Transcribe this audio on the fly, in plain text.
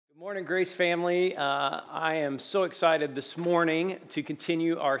Morning, Grace family. I am so excited this morning to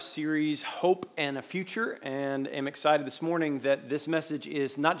continue our series, Hope and a Future, and am excited this morning that this message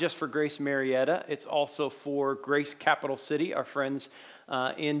is not just for Grace Marietta, it's also for Grace Capital City, our friends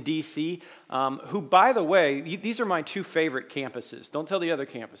in D.C., who, by the way, these are my two favorite campuses. Don't tell the other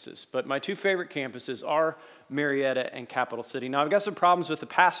campuses, but my two favorite campuses are Marietta and Capital City. Now, I've got some problems with the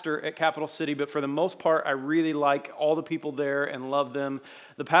pastor at Capital City, but for the most part, I really like all the people there and love them.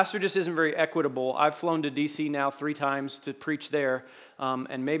 The pastor just isn't very equitable. I've flown to D.C. now 3 times to preach there,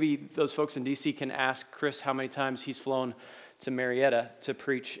 and maybe those folks in D.C. can ask Chris how many times he's flown to Marietta to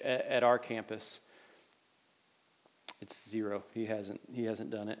preach at our campus. It's 0. He hasn't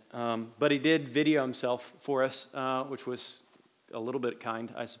done it. But he did video himself for us, which was a little bit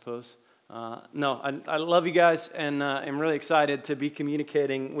kind, I suppose. No, I love you guys, and I'm really excited to be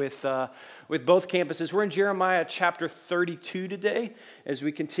communicating with both campuses. We're in Jeremiah chapter 32 today as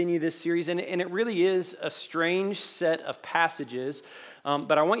we continue this series, and it really is a strange set of passages,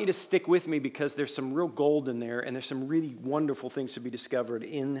 but I want you to stick with me because there's some real gold in there, and there's some really wonderful things to be discovered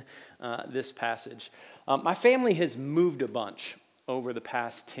in this passage. My family has moved a bunch over the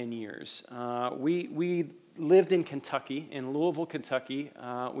past 10 years. We lived in Kentucky, in Louisville, Kentucky.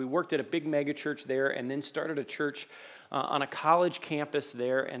 We worked at a big mega church there and then started a church on a college campus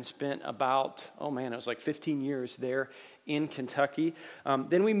there and spent about, it was like 15 years there in Kentucky.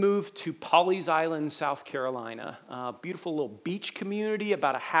 Then we moved to Pawleys Island, South Carolina, a beautiful little beach community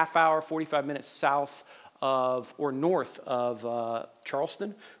about a half hour, 45 minutes south of or north of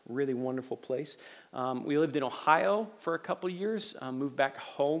Charleston. Really wonderful place. We lived in Ohio for a couple years, moved back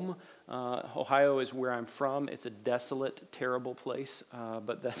home. Ohio is where I'm from. It's a desolate, terrible place,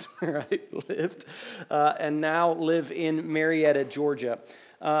 but that's where I lived. And now live in Marietta, Georgia.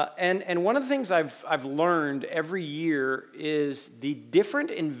 And one of the things I've learned every year is the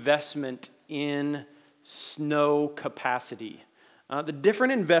different investment in snow capacity. The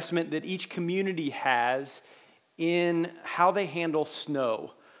different investment that each community has in how they handle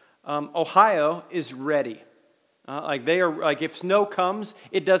snow. Ohio is ready. If snow comes,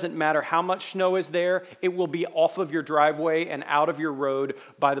 it doesn't matter how much snow is there, it will be off of your driveway and out of your road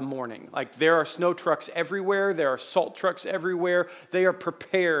by the morning. There are snow trucks everywhere, there are salt trucks everywhere. They are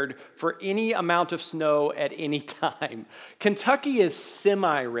prepared for any amount of snow at any time. Kentucky is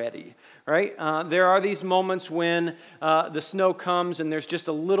semi-ready. Right? There are these moments when the snow comes and there's just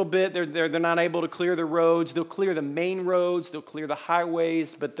a little bit, they're not able to clear the roads. They'll clear the main roads, they'll clear the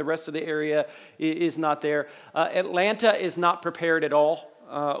highways, but the rest of the area is not there. Atlanta is not prepared at all.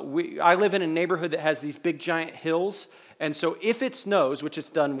 I live in a neighborhood that has these big giant hills, and so if it snows, which it's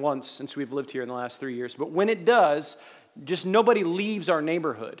done once since we've lived here in the last 3 years, but when it does, just nobody leaves our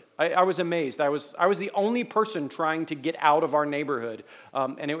neighborhood. I was amazed. I was the only person trying to get out of our neighborhood,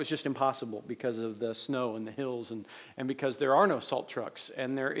 and it was just impossible because of the snow and the hills, and because there are no salt trucks,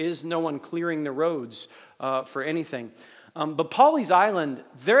 and there is no one clearing the roads for anything. But Pawleys Island,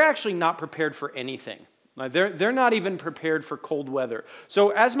 they're actually not prepared for anything. They're not even prepared for cold weather. So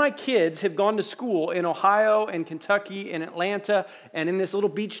as my kids have gone to school in Ohio and Kentucky and Atlanta and in this little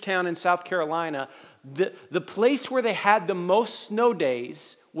beach town in South Carolina, the place where they had the most snow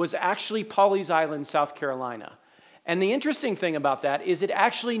days was actually Pawleys Island, South Carolina. And the interesting thing about that is it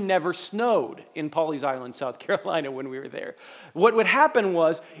actually never snowed in Pawleys Island, South Carolina when we were there. What would happen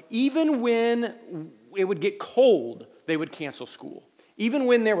was, even when it would get cold, they would cancel school. Even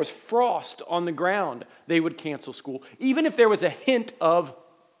when there was frost on the ground, they would cancel school. Even if there was a hint of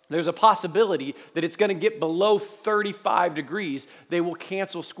there's a possibility that it's going to get below 35 degrees, they will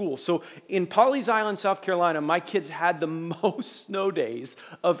cancel school. So in Pawleys Island, South Carolina, my kids had the most snow days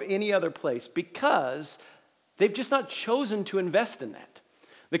of any other place because they've just not chosen to invest in that.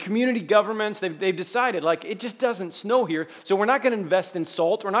 The community governments, they've decided, it just doesn't snow here, so we're not going to invest in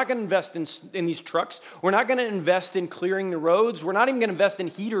salt. We're not going to invest in these trucks. We're not going to invest in clearing the roads. We're not even going to invest in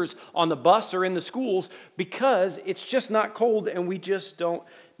heaters on the bus or in the schools because it's just not cold and we just don't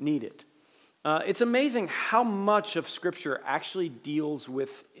need it. It's amazing how much of Scripture actually deals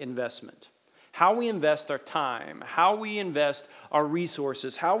with investment. How we invest our time, how we invest our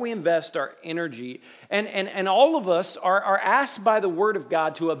resources, how we invest our energy. And all of us are asked by the Word of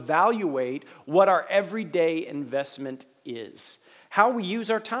God to evaluate what our everyday investment is. How we use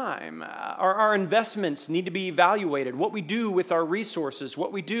our time. Our investments need to be evaluated. What we do with our resources,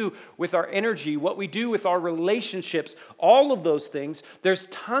 what we do with our energy, what we do with our relationships, all of those things. There's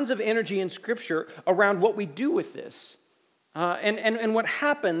tons of energy in Scripture around what we do with this. And what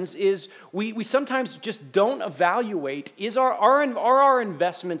happens is we sometimes just don't evaluate, are our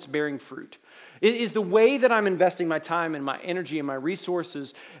investments bearing fruit? Is the way that I'm investing my time and my energy and my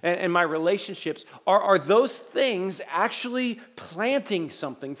resources and my relationships, are those things actually planting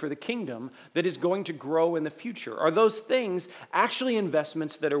something for the kingdom that is going to grow in the future? Are those things actually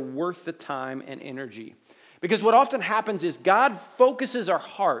investments that are worth the time and energy? Because what often happens is God focuses our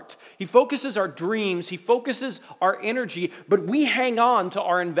heart, He focuses our dreams, He focuses our energy, but we hang on to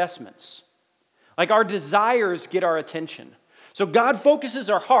our investments. Like our desires get our attention. So God focuses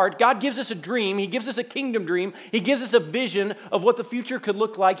our heart. God gives us a dream. He gives us a kingdom dream. He gives us a vision of what the future could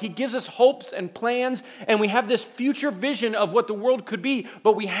look like. He gives us hopes and plans, and we have this future vision of what the world could be,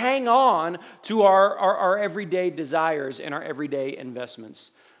 but we hang on to our everyday desires and our everyday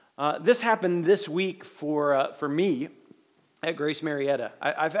investments. This happened this week for me at Grace Marietta.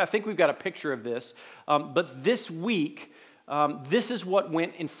 I think we've got a picture of this, but this week, this is what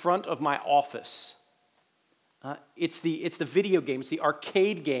went in front of my office. It's the video game. It's the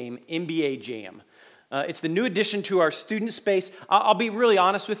arcade game, NBA Jam. It's the new addition to our student space. I'll be really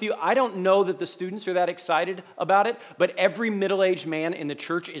honest with you. I don't know that the students are that excited about it, but every middle-aged man in the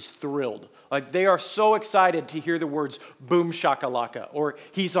church is thrilled. Like they are so excited to hear the words boom shakalaka or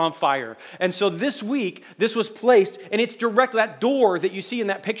he's on fire. And so this week, this was placed, and it's direct. That door that you see in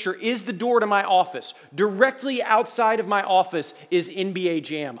that picture is the door to my office. Directly outside of my office is NBA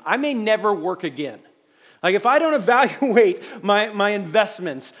Jam. I may never work again. Like if I don't evaluate my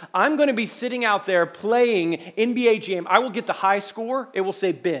investments, I'm going to be sitting out there playing NBA Jam. I will get the high score. It will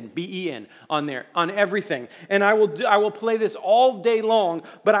say Ben, B-E-N, on there, on everything. And I will play this all day long,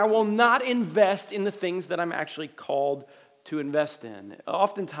 but I will not invest in the things that I'm actually called to invest in.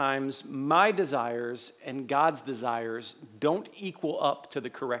 Oftentimes, my desires and God's desires don't equal up to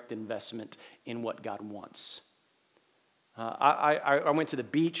the correct investment in what God wants. I went to the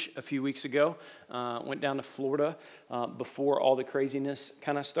beach a few weeks ago, went down to Florida before all the craziness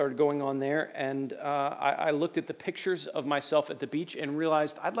kind of started going on there, and I looked at the pictures of myself at the beach and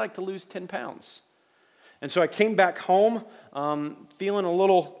realized I'd like to lose 10 pounds. And so I came back home feeling a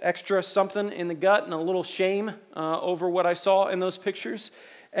little extra something in the gut and a little shame over what I saw in those pictures,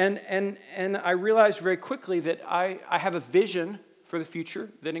 and I realized very quickly that I have a vision for the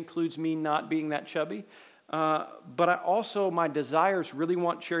future that includes me not being that chubby. But I also, my desires really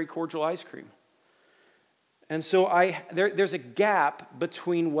want cherry cordial ice cream. And so there's a gap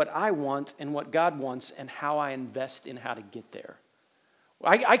between what I want and what God wants and how I invest in how to get there.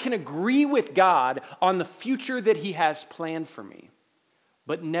 I can agree with God on the future that He has planned for me,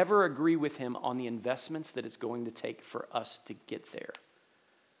 but never agree with Him on the investments that it's going to take for us to get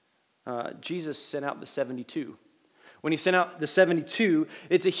there. Jesus sent out the 72. When He sent out the 72,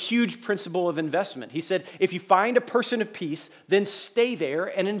 it's a huge principle of investment. He said, if you find a person of peace, then stay there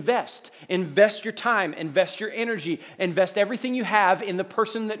and invest. Invest your time, invest your energy, invest everything you have in the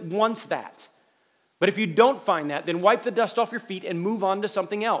person that wants that. But if you don't find that, then wipe the dust off your feet and move on to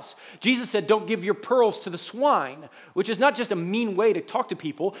something else. Jesus said, don't give your pearls to the swine, which is not just a mean way to talk to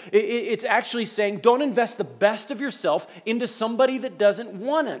people. It's actually saying, don't invest the best of yourself into somebody that doesn't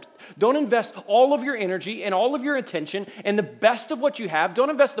want it. Don't invest all of your energy and all of your attention and the best of what you have. Don't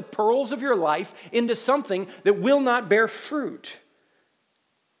invest the pearls of your life into something that will not bear fruit.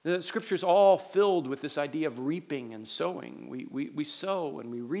 The Scripture's all filled with this idea of reaping and sowing. We sow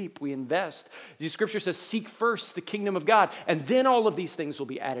and we reap, we invest. The Scripture says, seek first the kingdom of God, and then all of these things will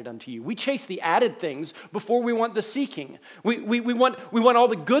be added unto you. We chase the added things before we want the seeking. We want all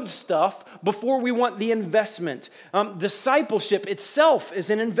the good stuff before we want the investment. Discipleship itself is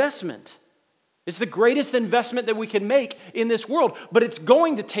an investment. It's the greatest investment that we can make in this world, but it's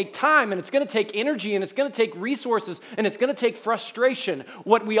going to take time, and it's going to take energy, and it's going to take resources, and it's going to take frustration.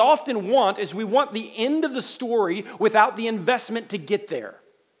 What we often want is we want the end of the story without the investment to get there.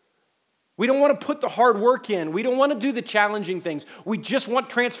 We don't want to put the hard work in. We don't want to do the challenging things. We just want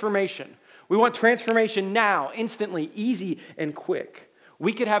transformation. We want transformation now, instantly, easy, and quick.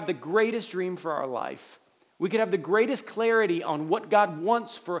 We could have the greatest dream for our life. We could have the greatest clarity on what God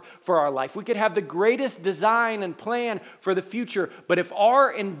wants for our life. We could have the greatest design and plan for the future. But if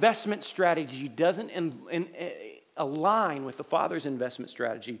our investment strategy doesn't align with the Father's investment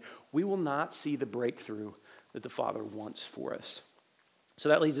strategy, we will not see the breakthrough that the Father wants for us. So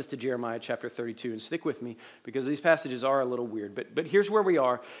that leads us to Jeremiah chapter 32. And stick with me because these passages are a little weird. But here's where we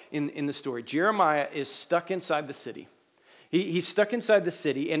are in the story. Jeremiah is stuck inside the city. He's stuck inside the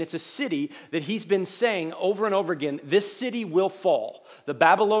city, and it's a city that he's been saying over and over again, this city will fall. The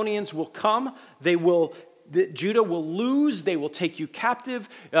Babylonians will come, they will Judah will lose. They will take you captive.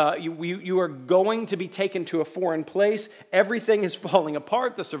 You are going to be taken to a foreign place. Everything is falling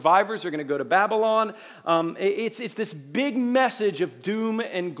apart. The survivors are going to go to Babylon. It's this big message of doom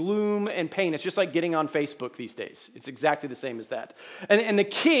and gloom and pain. It's just like getting on Facebook these days. It's exactly the same as that. And the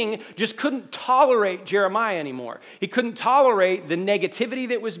king just couldn't tolerate Jeremiah anymore. He couldn't tolerate the negativity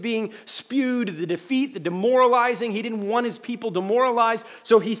that was being spewed, the defeat, the demoralizing. He didn't want his people demoralized,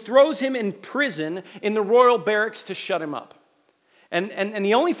 so he throws him in prison in the royal barracks to shut him up. And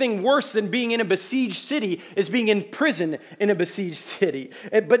the only thing worse than being in a besieged city is being in prison in a besieged city.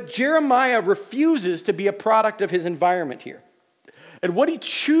 But Jeremiah refuses to be a product of his environment here. And what he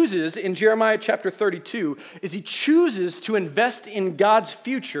chooses in Jeremiah chapter 32 is he chooses to invest in God's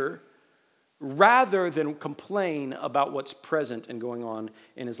future rather than complain about what's present and going on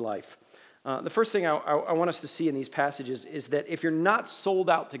in his life. The first thing I want us to see in these passages is that if you're not sold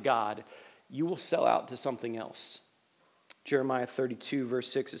out to God, you will sell out to something else. Jeremiah 32,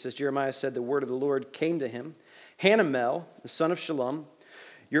 verse 6, it says, Jeremiah said, the word of the Lord came to him, Hanamel, the son of Shallum,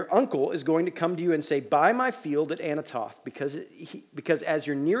 your uncle is going to come to you and say, buy my field at Anathoth, because as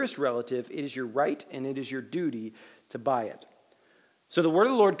your nearest relative, it is your right and it is your duty to buy it. So the word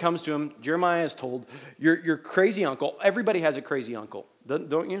of the Lord comes to him. Jeremiah is told, your crazy uncle, everybody has a crazy uncle,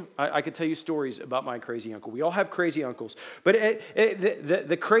 don't you? I could tell you stories about my crazy uncle. We all have crazy uncles. But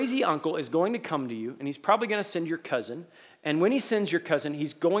the crazy uncle is going to come to you, and he's probably going to send your cousin. And when he sends your cousin,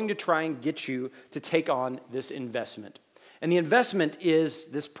 he's going to try and get you to take on this investment. And the investment is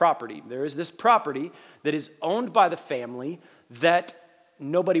this property. There is this property that is owned by the family that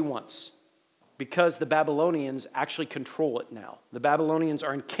nobody wants, because the Babylonians actually control it now. The Babylonians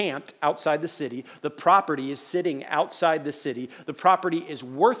are encamped outside the city. The property is sitting outside the city. The property is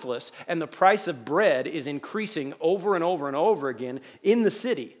worthless, and the price of bread is increasing over and over and over again in the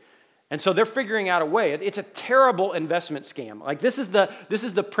city. And so they're figuring out a way. It's a terrible investment scam. Like this is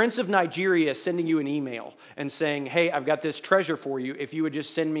the Prince of Nigeria sending you an email and saying, hey, I've got this treasure for you. If you would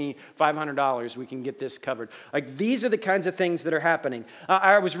just send me $500, we can get this covered. Like these are the kinds of things that are happening.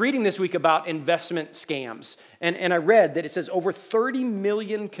 I was reading this week about investment scams. And I read that it says over 30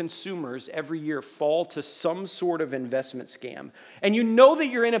 million consumers every year fall to some sort of investment scam. And you know that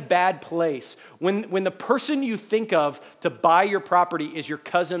you're in a bad place when the person you think of to buy your property is your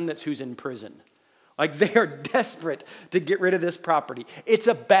cousin who's in prison. Like they are desperate to get rid of this property. It's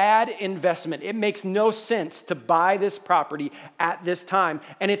a bad investment. It makes no sense to buy this property at this time.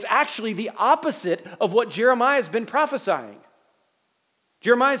 And it's actually the opposite of what Jeremiah has been prophesying.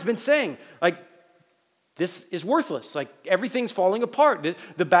 Jeremiah has been saying, like, this is worthless. Like everything's falling apart.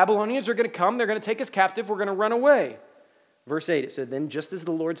 The Babylonians are going to come. They're going to take us captive. We're going to run away. Verse 8, it said, then just as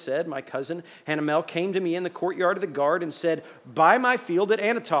the Lord said, my cousin Hanamel came to me in the courtyard of the guard and said, buy my field at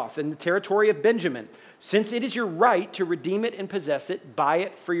Anathoth in the territory of Benjamin. Since it is your right to redeem it and possess it, buy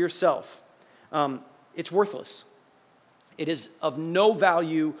it for yourself. It's worthless. It is of no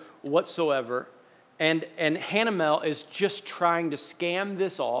value whatsoever. And Hanamel is just trying to scam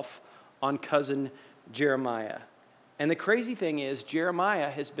this off on cousin Jeremiah. And the crazy thing is,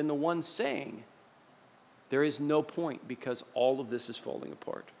 Jeremiah has been the one saying, there is no point because all of this is falling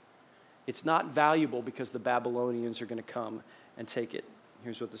apart. It's not valuable because the Babylonians are going to come and take it.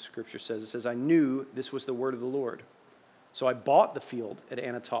 Here's what the scripture says. It says, I knew this was the word of the Lord. So I bought the field at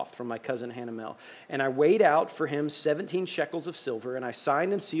Anathoth from my cousin Hanamel, and I weighed out for him 17 shekels of silver, and I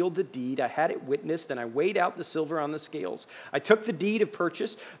signed and sealed the deed. I had it witnessed, and I weighed out the silver on the scales. I took the deed of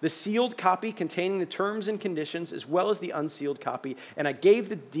purchase, the sealed copy containing the terms and conditions, as well as the unsealed copy, and I gave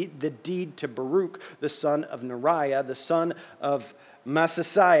the deed to Baruch, the son of Neriah, the son of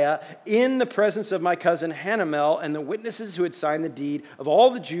Masasiah, in the presence of my cousin Hanamel and the witnesses who had signed the deed, of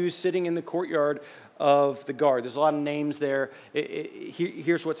all the Jews sitting in the courtyard of the guard. There's a lot of names there.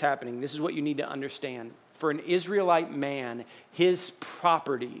 Here's what's happening. This is what you need to understand. For an Israelite man, his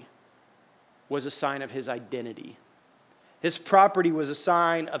property was a sign of his identity. His property was a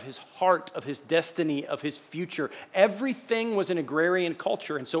sign of his heart, of his destiny, of his future. Everything was an agrarian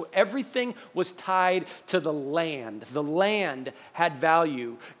culture, and so everything was tied to the land. The land had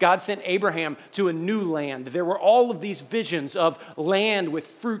value. God sent Abraham to a new land. There were all of these visions of land with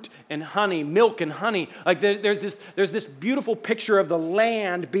fruit and honey, milk and honey. Like there's this beautiful picture of the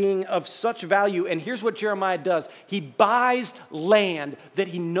land being of such value, and here's what Jeremiah does. He buys land that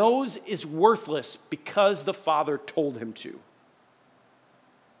he knows is worthless because the Father told him to.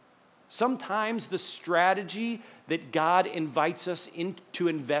 Sometimes the strategy that God invites us to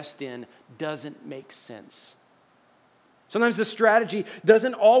invest in doesn't make sense. Sometimes the strategy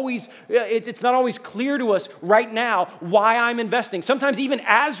doesn't always, it's not always clear to us right now why I'm investing. Sometimes even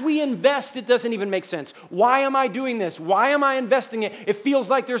as we invest, it doesn't even make sense. Why am I doing this? Why am I investing it? It feels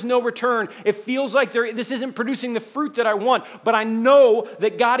like there's no return. It feels like this isn't producing the fruit that I want. But I know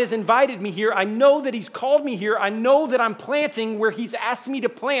that God has invited me here. I know that He's called me here. I know that I'm planting where He's asked me to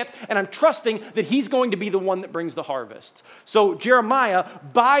plant, and I'm trusting that He's going to be the one that brings the harvest. So Jeremiah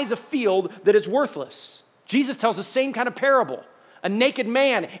buys a field that is worthless. Jesus tells the same kind of parable. A naked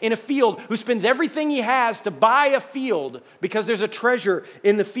man in a field who spends everything he has to buy a field because there's a treasure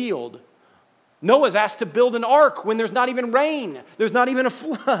in the field. Noah's asked to build an ark when there's not even rain. There's not even a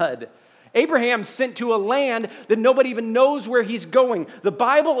flood. Abraham's sent to a land that nobody even knows where he's going. The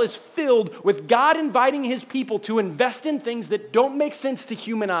Bible is filled with God inviting His people to invest in things that don't make sense to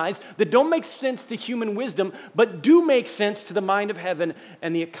human eyes, that don't make sense to human wisdom, but do make sense to the mind of heaven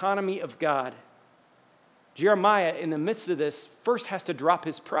and the economy of God. Jeremiah, in the midst of this, first has to drop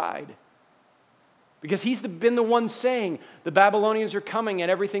his pride because he's been the one saying the Babylonians are coming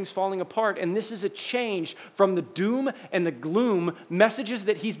and everything's falling apart. And this is a change from the doom and the gloom messages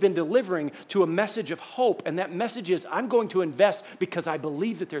that he's been delivering to a message of hope. And that message is, I'm going to invest because I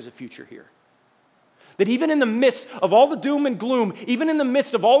believe that there's a future here. That even in the midst of all the doom and gloom, even in the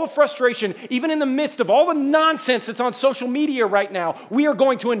midst of all the frustration, even in the midst of all the nonsense that's on social media right now, we are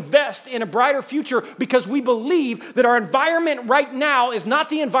going to invest in a brighter future because we believe that our environment right now is not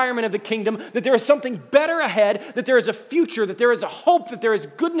the environment of the kingdom, that there is something better ahead, that there is a future, that there is a hope, that there is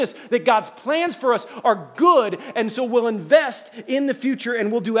goodness, that God's plans for us are good, and so we'll invest in the future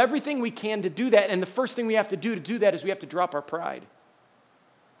and we'll do everything we can to do that. And the first thing we have to do that is we have to drop our pride.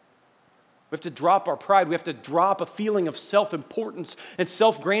 We have to drop our pride. We have to drop a feeling of self-importance and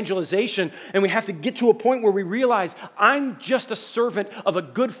self-grandialization. And we have to get to a point where we realize I'm just a servant of a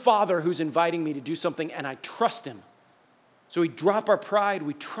good Father who's inviting me to do something, and I trust Him. So we drop our pride,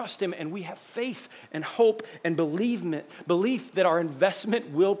 we trust Him, and we have faith and hope and belief that our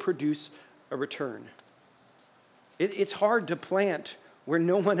investment will produce a return. It's hard to plant where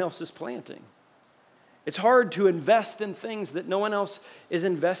no one else is planting. It's hard to invest in things that no one else is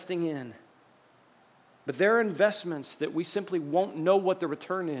investing in. But there are investments that we simply won't know what the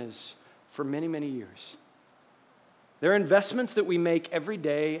return is for many, many years. There are investments that we make every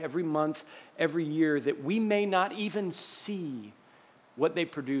day, every month, every year that we may not even see what they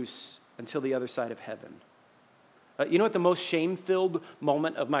produce until the other side of heaven. You know what the most shame-filled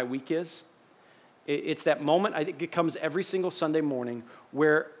moment of my week is? It's that moment, I think it comes every single Sunday morning,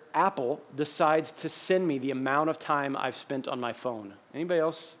 where Apple decides to send me the amount of time I've spent on my phone. Anybody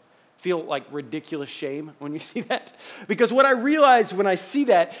else feel like ridiculous shame when you see that? Because what I realize when I see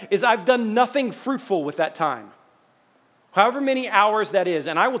that is I've done nothing fruitful with that time. However many hours that is,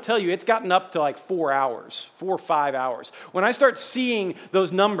 and I will tell you, it's gotten up to like 4 or 5 hours. When I start seeing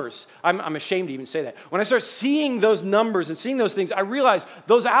those numbers, I'm ashamed to even say that. When I start seeing those numbers and seeing those things, I realize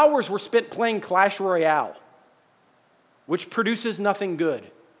those hours were spent playing Clash Royale, which produces nothing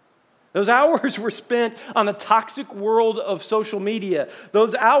good. Those hours were spent on the toxic world of social media.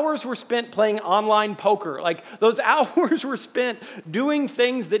 Those hours were spent playing online poker. Like, those hours were spent doing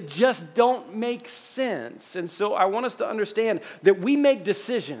things that just don't make sense. And so I want us to understand that we make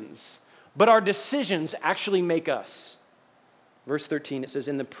decisions, but our decisions actually make us. Verse 13, it says,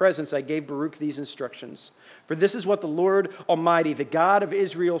 "In the presence I gave Baruch these instructions. For this is what the Lord Almighty, the God of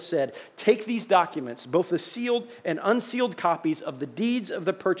Israel, said. Take these documents, both the sealed and unsealed copies of the deeds of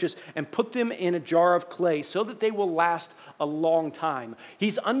the purchase, and put them in a jar of clay so that they will last a long time."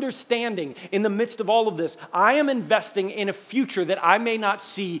 He's understanding in the midst of all of this, I am investing in a future that I may not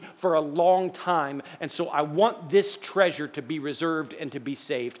see for a long time. And so I want this treasure to be reserved and to be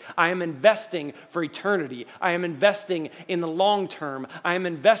saved. I am investing for eternity. I am investing in the long term. I am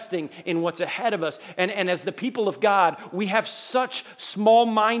investing in what's ahead of us. And as the people of God, we have such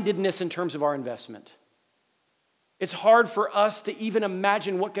small-mindedness in terms of our investment. It's hard for us to even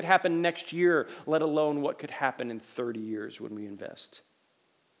imagine what could happen next year, let alone what could happen in 30 years when we invest.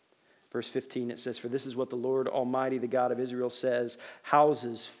 Verse 15, it says, "For this is what the Lord Almighty, the God of Israel, says,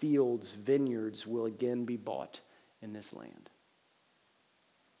 houses, fields, vineyards will again be bought in this land."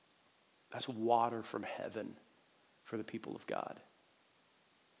 That's water from heaven for the people of God.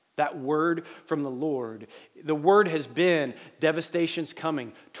 that word from the Lord. The word has been, devastation's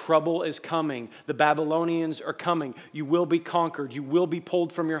coming, trouble is coming, the Babylonians are coming, you will be conquered, you will be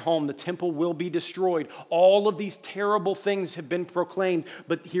pulled from your home, the temple will be destroyed. All of these terrible things have been proclaimed,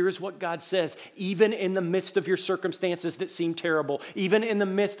 but here's what God says, even in the midst of your circumstances that seem terrible, even in the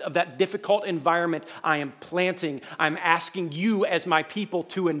midst of that difficult environment, I am planting, I'm asking you as my people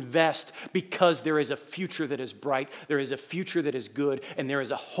to invest because there is a future that is bright, there is a future that is good, and there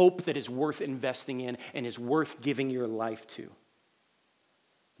is a hope that is worth investing in and is worth giving your life to.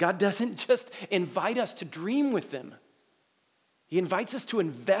 God doesn't just invite us to dream with him. He invites us to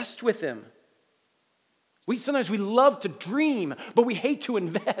invest with him. Sometimes we love to dream, but we hate to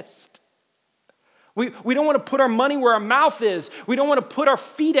invest. We don't want to put our money where our mouth is. We don't want to put our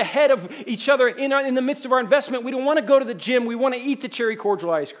feet ahead of each other in the midst of our investment. We don't want to go to the gym. We want to eat the cherry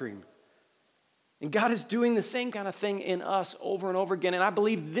cordial ice cream. And God is doing the same kind of thing in us over and over again. And I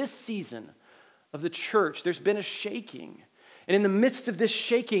believe this season of the church, there's been a shaking. And in the midst of this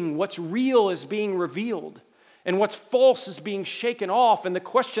shaking, what's real is being revealed. And what's false is being shaken off. And the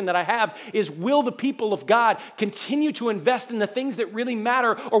question that I have is, will the people of God continue to invest in the things that really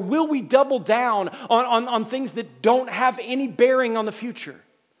matter? Or will we double down on things that don't have any bearing on the future?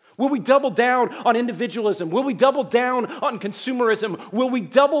 Will we double down on individualism? Will we double down on consumerism? Will we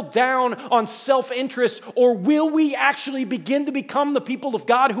double down on self-interest? Or will we actually begin to become the people of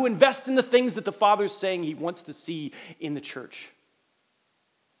God who invest in the things that the Father's saying he wants to see in the church?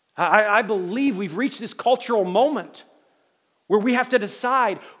 I believe we've reached this cultural moment where we have to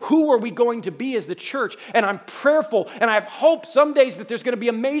decide who are we going to be as the church. And I'm prayerful and I have hope some days that there's going to be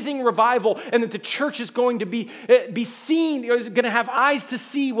amazing revival and that the church is going to be seen, is going to have eyes to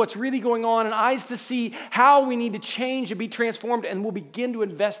see what's really going on and eyes to see how we need to change and be transformed, and we'll begin to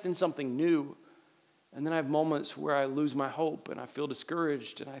invest in something new. And then I have moments where I lose my hope and I feel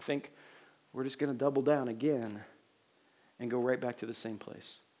discouraged and I think we're just going to double down again and go right back to the same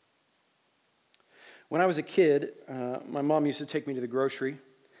place. When I was a kid, my mom used to take me to the grocery.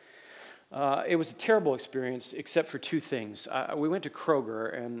 It was a terrible experience except for two things. We went to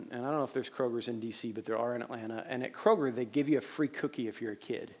Kroger, and I don't know if there's Krogers in D.C., but there are in Atlanta. And at Kroger, they give you a free cookie if you're a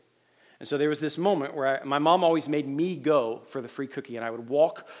kid. And so there was this moment where my mom always made me go for the free cookie, and I would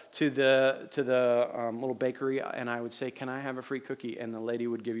walk to the little bakery, and I would say, "Can I have a free cookie?" And the lady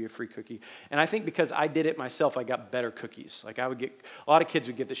would give you a free cookie. And I think because I did it myself, I got better cookies. Like a lot of kids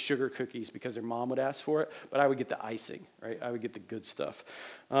would get the sugar cookies because their mom would ask for it, but I would get the icing, right? I would get the good stuff.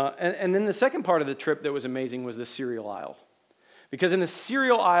 And then the second part of the trip that was amazing was the cereal aisle. Because in the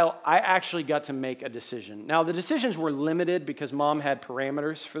cereal aisle, I actually got to make a decision. Now, the decisions were limited because Mom had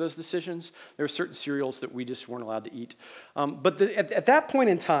parameters for those decisions. There were certain cereals that we just weren't allowed to eat. But at that point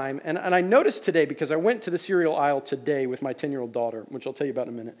in time, and I noticed today, because I went to the cereal aisle today with my 10-year-old daughter, which I'll tell you about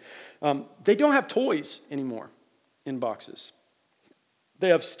in a minute, they don't have toys anymore in boxes. They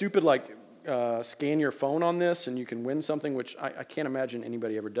have stupid, scan your phone on this and you can win something, which I can't imagine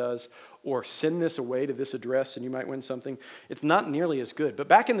anybody ever does, or send this away to this address and you might win something. It's not nearly as good. But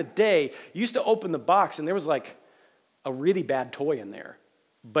back in the day, you used to open the box and there was like a really bad toy in there.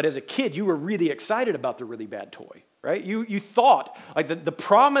 But as a kid, you were really excited about the really bad toy, right? You thought, like the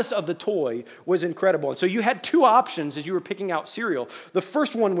promise of the toy was incredible. And so you had two options as you were picking out cereal. The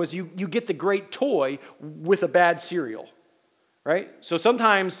first one was you get the great toy with a bad cereal. Right? So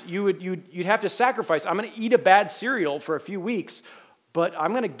sometimes you'd have to sacrifice. I'm going to eat a bad cereal for a few weeks, but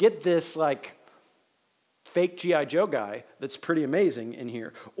I'm going to get this fake G.I. Joe guy that's pretty amazing in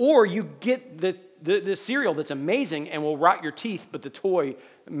here. Or you get the cereal that's amazing and will rot your teeth, but the toy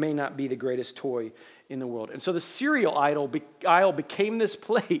may not be the greatest toy in the world. And so the cereal aisle became this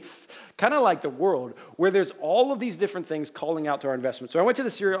place, kind of like the world, where there's all of these different things calling out to our investment. So I went to the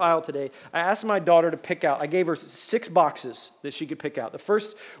cereal aisle today. I asked my daughter to pick out. I gave her 6 boxes that she could pick out. The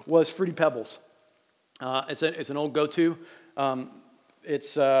first was Fruity Pebbles. It's an old go-to.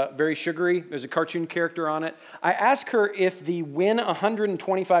 It's very sugary. There's a cartoon character on it. I asked her if the win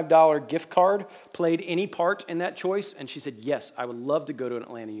 $125 gift card played any part in that choice, and she said, yes, I would love to go to an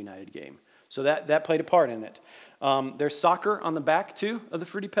Atlanta United game. So that played a part in it. There's soccer on the back, too, of the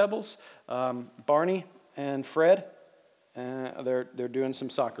Fruity Pebbles. Barney and Fred, they're doing some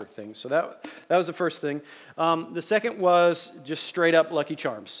soccer things. So that was the first thing. The second was just straight up Lucky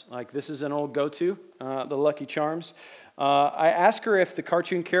Charms. Like, this is an old go-to, the Lucky Charms. I asked her if the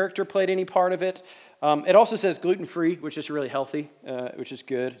cartoon character played any part of it. It also says gluten-free, which is really healthy, which is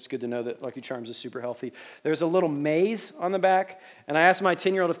good. It's good to know that Lucky Charms is super healthy. There's a little maze on the back, and I asked my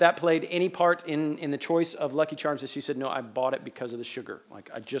 10-year-old if that played any part in the choice of Lucky Charms, and she said, no, I bought it because of the sugar. Like,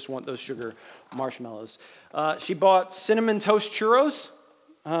 I just want those sugar marshmallows. She bought Cinnamon Toast Churros.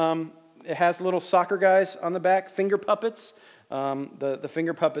 It has little soccer guys on the back, finger puppets. The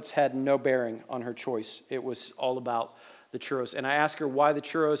finger puppets had no bearing on her choice. It was all about the churros. And I asked her why the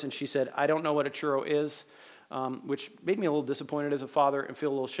churros, and she said, I don't know what a churro is, which made me a little disappointed as a father and feel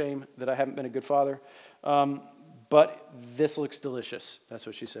a little shame that I haven't been a good father. But this looks delicious. That's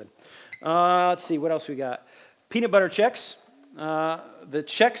what she said. Let's see, what else we got? Peanut butter Chex. The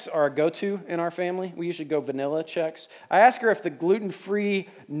Chex are a go-to in our family. We usually go vanilla Chex. I asked her if the gluten-free,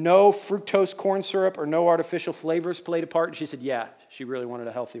 no fructose corn syrup or no artificial flavors played a part, and she said, yeah, she really wanted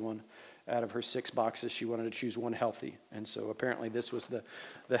a healthy one. Out of her 6 boxes, she wanted to choose one healthy, and so apparently this was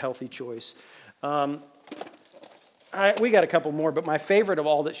the healthy choice. We got a couple more, but my favorite of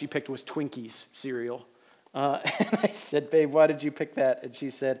all that she picked was Twinkies cereal. And I said, babe, why did you pick that? And she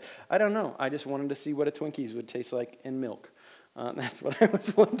said, I don't know. I just wanted to see what a Twinkies would taste like in milk. That's what I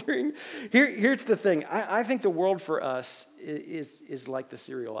was wondering. Here's the thing. I think the world for us is like the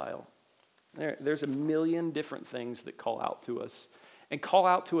cereal aisle. There's a million different things that call out to us, and call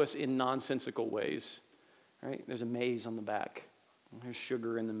out to us in nonsensical ways. Right? There's a maze on the back. There's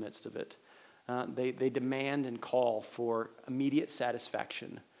sugar in the midst of it. They demand and call for immediate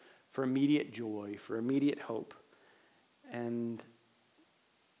satisfaction, for immediate joy, for immediate hope. And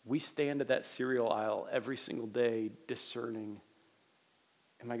we stand at that cereal aisle every single day discerning,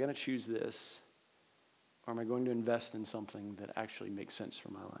 am I going to choose this, or am I going to invest in something that actually makes sense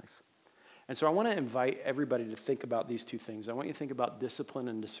for my life? And so I want to invite everybody to think about these two things. I want you to think about discipline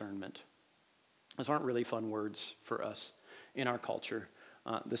and discernment. Those aren't really fun words for us in our culture.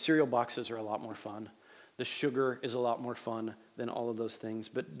 The cereal boxes are a lot more fun. The sugar is a lot more fun than all of those things.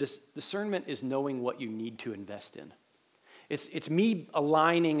 But discernment is knowing what you need to invest in. It's me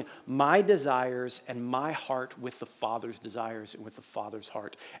aligning my desires and my heart with the Father's desires and with the Father's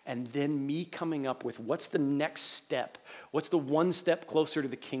heart. And then me coming up with what's the next step? What's the one step closer to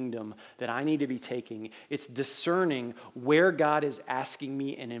the kingdom that I need to be taking? It's discerning where God is asking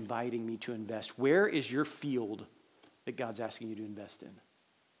me and inviting me to invest. Where is your field that God's asking you to invest in?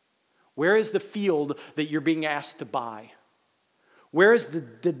 Where is the field that you're being asked to buy? Where is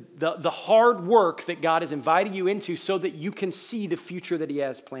the hard work that God is inviting you into so that you can see the future that he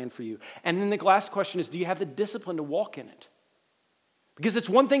has planned for you? And then the last question is, do you have the discipline to walk in it? Because it's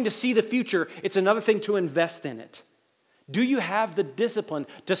one thing to see the future, it's another thing to invest in it. Do you have the discipline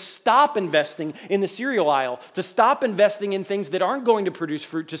to stop investing in the cereal aisle, to stop investing in things that aren't going to produce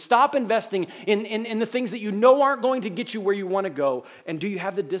fruit, to stop investing in the things that you know aren't going to get you where you want to go? And do you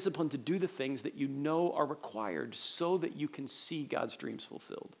have the discipline to do the things that you know are required so that you can see God's dreams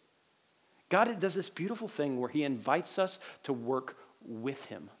fulfilled? God does this beautiful thing where he invites us to work with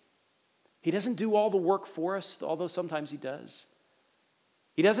him. He doesn't do all the work for us, although sometimes he does.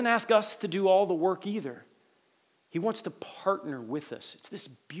 He doesn't ask us to do all the work either. He wants to partner with us. It's this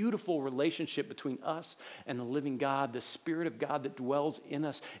beautiful relationship between us and the living God. The Spirit of God that dwells in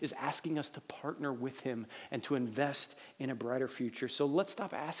us is asking us to partner with him and to invest in a brighter future. So let's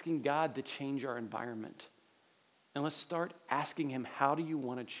stop asking God to change our environment. And let's start asking him, how do you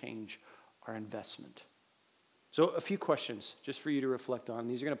want to change our investment? So a few questions just for you to reflect on.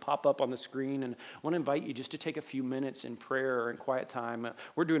 These are going to pop up on the screen, and I want to invite you just to take a few minutes in prayer or in quiet time.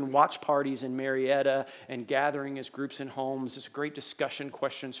 We're doing watch parties in Marietta and gathering as groups in homes. It's great discussion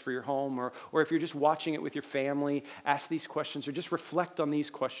questions for your home, or if you're just watching it with your family, ask these questions or just reflect on these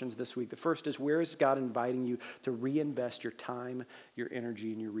questions this week. The first is, where is God inviting you to reinvest your time, your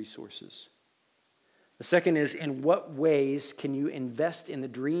energy, and your resources? The second is, in what ways can you invest in the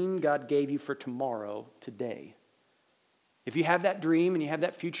dream God gave you for tomorrow, today? If you have that dream and you have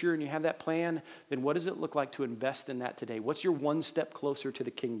that future and you have that plan, then what does it look like to invest in that today? What's your one step closer to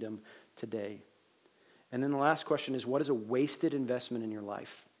the kingdom today? And then the last question is, what is a wasted investment in your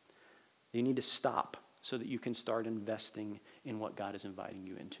life? You need to stop so that you can start investing in what God is inviting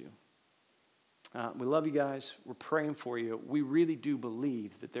you into. We love you guys. We're praying for you. We really do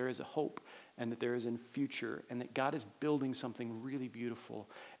believe that there is a hope and that there is a future and that God is building something really beautiful.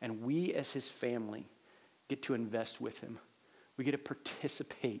 And we as his family get to invest with him. We get to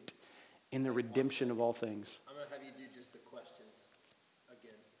participate in the redemption of all things. I'm going to have you do just the questions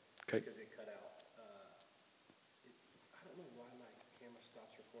again. Okay. Because it cut out. I don't know why my camera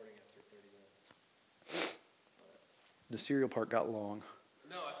stops recording after 30 minutes. The cereal part got long.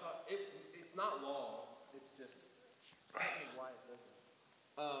 No, I thought it's not long. It's just I don't know why it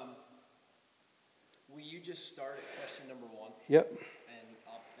doesn't. Will you just start at question number 1? Yep.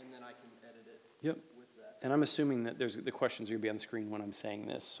 And then I can edit it. Yep. With that. And I'm assuming that the questions are going to be on the screen when I'm saying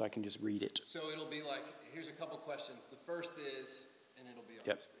this, so I can just read it. So it'll be like, here's a couple questions. The first is, and it'll be on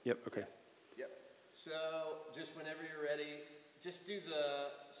Yep. the screen. Yep. Okay. Yep. So just whenever you're ready, just do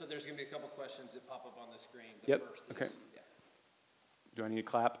so there's going to be a couple questions that pop up on the screen. The Yep, first okay. is, yeah. Do I need to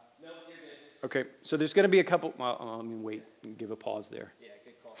clap? No, you're good. Okay, so there's going to be a couple, well, let me wait and give a pause there. Yeah,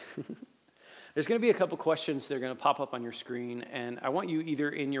 good call. There's going to be a couple questions that are going to pop up on your screen, and I want you either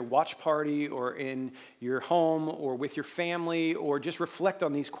in your watch party or in your home or with your family or just reflect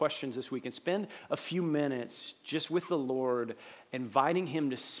on these questions this week and spend a few minutes just with the Lord, inviting him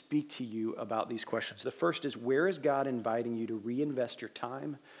to speak to you about these questions. The first is, where is God inviting you to reinvest your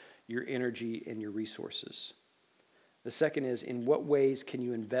time, your energy, and your resources? The second is, in what ways can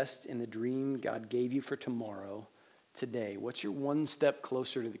you invest in the dream God gave you for tomorrow, today? What's your one step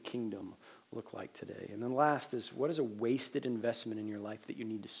closer to the kingdom look like today? And then last is, what is a wasted investment in your life that you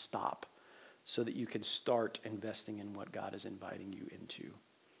need to stop so that you can start investing in what God is inviting you into?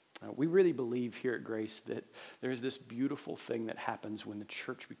 We really believe here at Grace that there's this beautiful thing that happens when the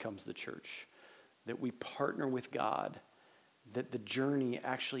church becomes the church, that we partner with God, that the journey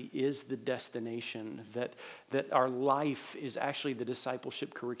actually is the destination, that our life is actually the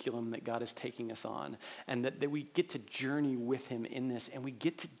discipleship curriculum that God is taking us on, and that we get to journey with him in this, and we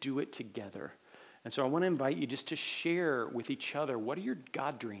get to do it together. And so I want to invite you just to share with each other, what are your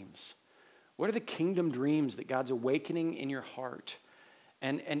God dreams? What are the kingdom dreams that God's awakening in your heart?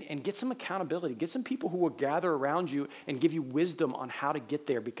 And get some accountability. Get some people who will gather around you and give you wisdom on how to get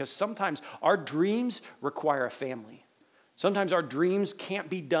there, because sometimes our dreams require a family. Sometimes our dreams can't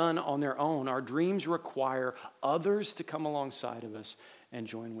be done on their own. Our dreams require others to come alongside of us and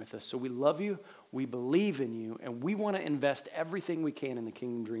join with us. So we love you, we believe in you, and we want to invest everything we can in the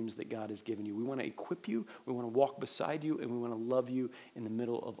kingdom dreams that God has given you. We want to equip you, we want to walk beside you, and we want to love you in the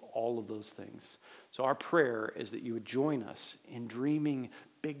middle of all of those things. So our prayer is that you would join us in dreaming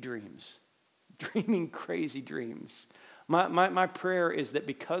big dreams, dreaming crazy dreams. My prayer is that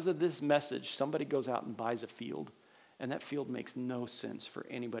because of this message, somebody goes out and buys a field. And that field makes no sense for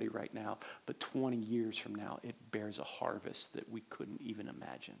anybody right now, but 20 years from now, it bears a harvest that we couldn't even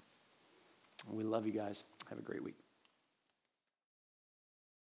imagine. We love you guys. Have a great week.